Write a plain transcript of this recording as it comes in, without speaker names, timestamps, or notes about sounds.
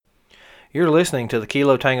You're listening to the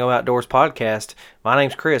Kilo Tango Outdoors podcast. My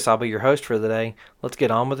name's Chris. I'll be your host for the day. Let's get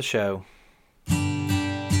on with the show.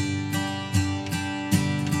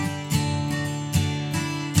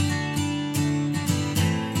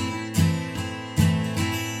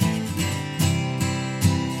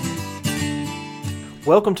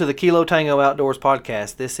 Welcome to the Kilo Tango Outdoors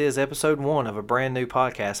podcast. This is episode 1 of a brand new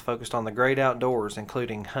podcast focused on the great outdoors,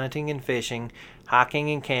 including hunting and fishing, hiking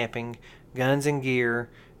and camping, guns and gear,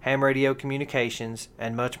 ham radio communications,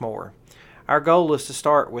 and much more. Our goal is to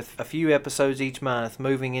start with a few episodes each month,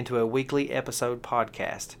 moving into a weekly episode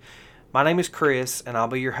podcast. My name is Chris, and I'll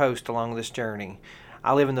be your host along this journey.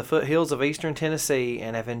 I live in the foothills of eastern Tennessee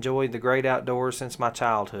and have enjoyed the great outdoors since my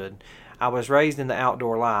childhood. I was raised in the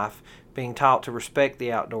outdoor life, being taught to respect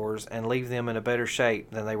the outdoors and leave them in a better shape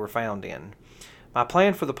than they were found in. My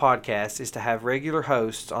plan for the podcast is to have regular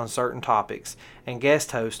hosts on certain topics and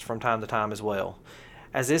guest hosts from time to time as well.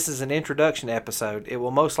 As this is an introduction episode, it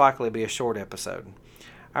will most likely be a short episode.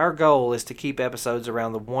 Our goal is to keep episodes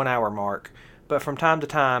around the 1 hour mark, but from time to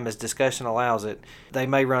time, as discussion allows it, they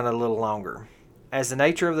may run a little longer. As the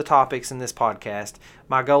nature of the topics in this podcast,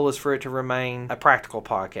 my goal is for it to remain a practical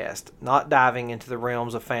podcast, not diving into the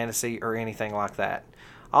realms of fantasy or anything like that.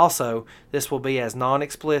 Also, this will be as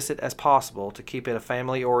non-explicit as possible to keep it a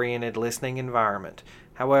family-oriented listening environment.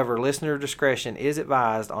 However, listener discretion is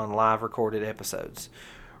advised on live recorded episodes.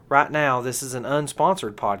 Right now, this is an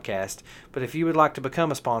unsponsored podcast, but if you would like to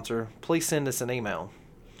become a sponsor, please send us an email.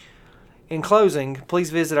 In closing,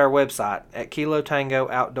 please visit our website at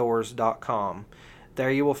kilotangooutdoors.com.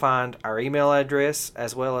 There you will find our email address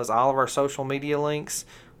as well as all of our social media links,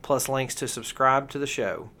 plus links to subscribe to the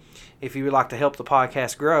show. If you would like to help the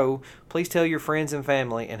podcast grow, please tell your friends and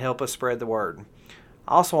family and help us spread the word.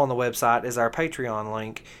 Also on the website is our Patreon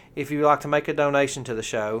link. If you would like to make a donation to the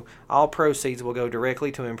show, all proceeds will go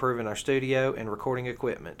directly to improving our studio and recording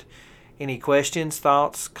equipment. Any questions,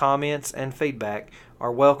 thoughts, comments, and feedback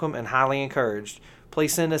are welcome and highly encouraged.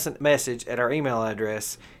 Please send us a message at our email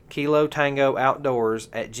address,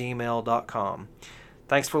 kilotangooutdoors@gmail.com.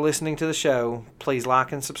 Thanks for listening to the show. Please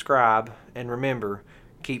like and subscribe, and remember,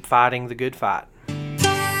 keep fighting the good fight.